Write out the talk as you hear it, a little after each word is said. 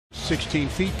16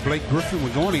 feet. Blake Griffin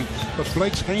was on him, but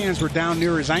Blake's hands were down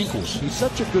near his ankles. He's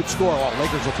such a good scorer. Oh,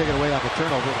 Lakers will take it away on the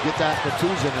turnover. We'll get that for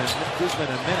Kuzma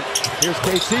in a minute. Here's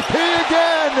KCP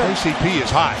again. KCP is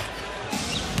hot.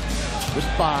 Good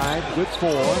 5, good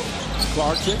 4.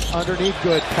 Clarkson underneath,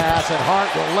 good pass, and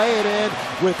Hart will lay it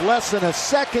in with less than a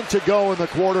second to go in the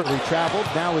quarter. He traveled.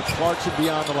 Now it's Clarkson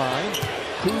beyond the line.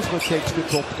 Kuzma takes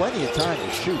control, plenty of time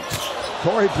to shoot.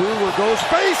 Corey Brewer goes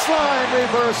baseline,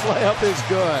 reverse layup is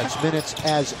good. Minutes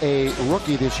as a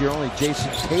rookie this year, only Jason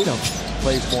Tatum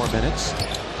plays more minutes.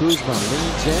 Kuzma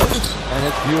leans in, and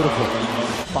it's beautiful.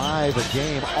 5 a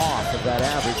game off of that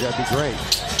average, that'd be great.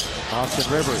 Austin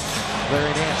Rivers, Larry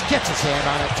Nance gets his hand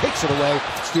on it, takes it away.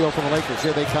 Steal from the Lakers.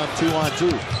 Here they come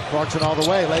 2-on-2. Clarkson all the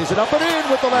way, lays it up and in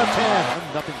with the left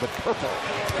hand. Nothing but purple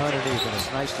underneath, and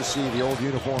it's nice to see the old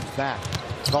uniforms back.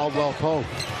 Caldwell Pope,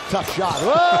 tough shot.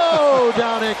 Whoa,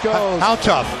 down it goes. How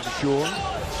tough? Sure.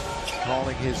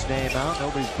 Calling his name out.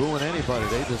 Nobody's booing anybody.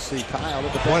 They just see Kyle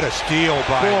at the bench. What a steal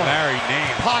by Larry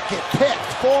Nance. Pocket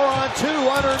picked. 4-on-2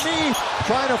 underneath.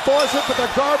 Trying to force it, but the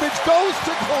garbage goes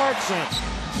to Clarkson.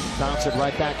 Bounce it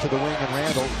right back to the wing, and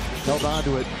Randall held on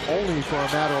to it only for a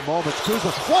matter of moments.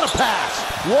 Kuzma, what a pass!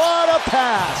 What a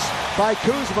pass by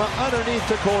Kuzma underneath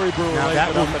to Corey Brewer. Now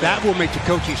that will make the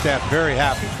coaching staff very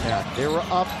happy. Yeah, they were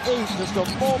up 8 just a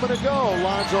moment ago.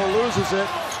 Lonzo loses it.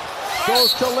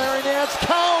 Goes to Larry Nance.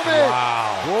 Count it!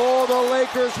 Wow. Oh, the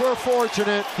Lakers were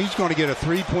fortunate. He's going to get a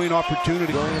 3-point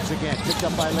opportunity. Brilliance again. Picked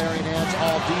up by Larry Nance.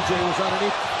 All DJ was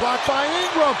underneath. Blocked by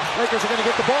Ingram. Lakers are going to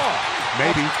get the ball.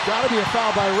 Maybe. Got to be a foul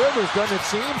by Rivers, doesn't it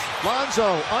seem?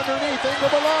 Lonzo underneath.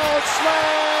 Ingram alone.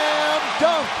 Slam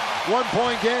dunk.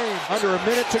 1-point game. Under a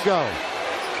minute to go.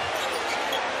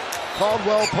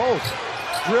 Caldwell Pope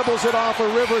dribbles it off of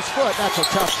Rivers' foot. That's a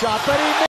tough shot, but he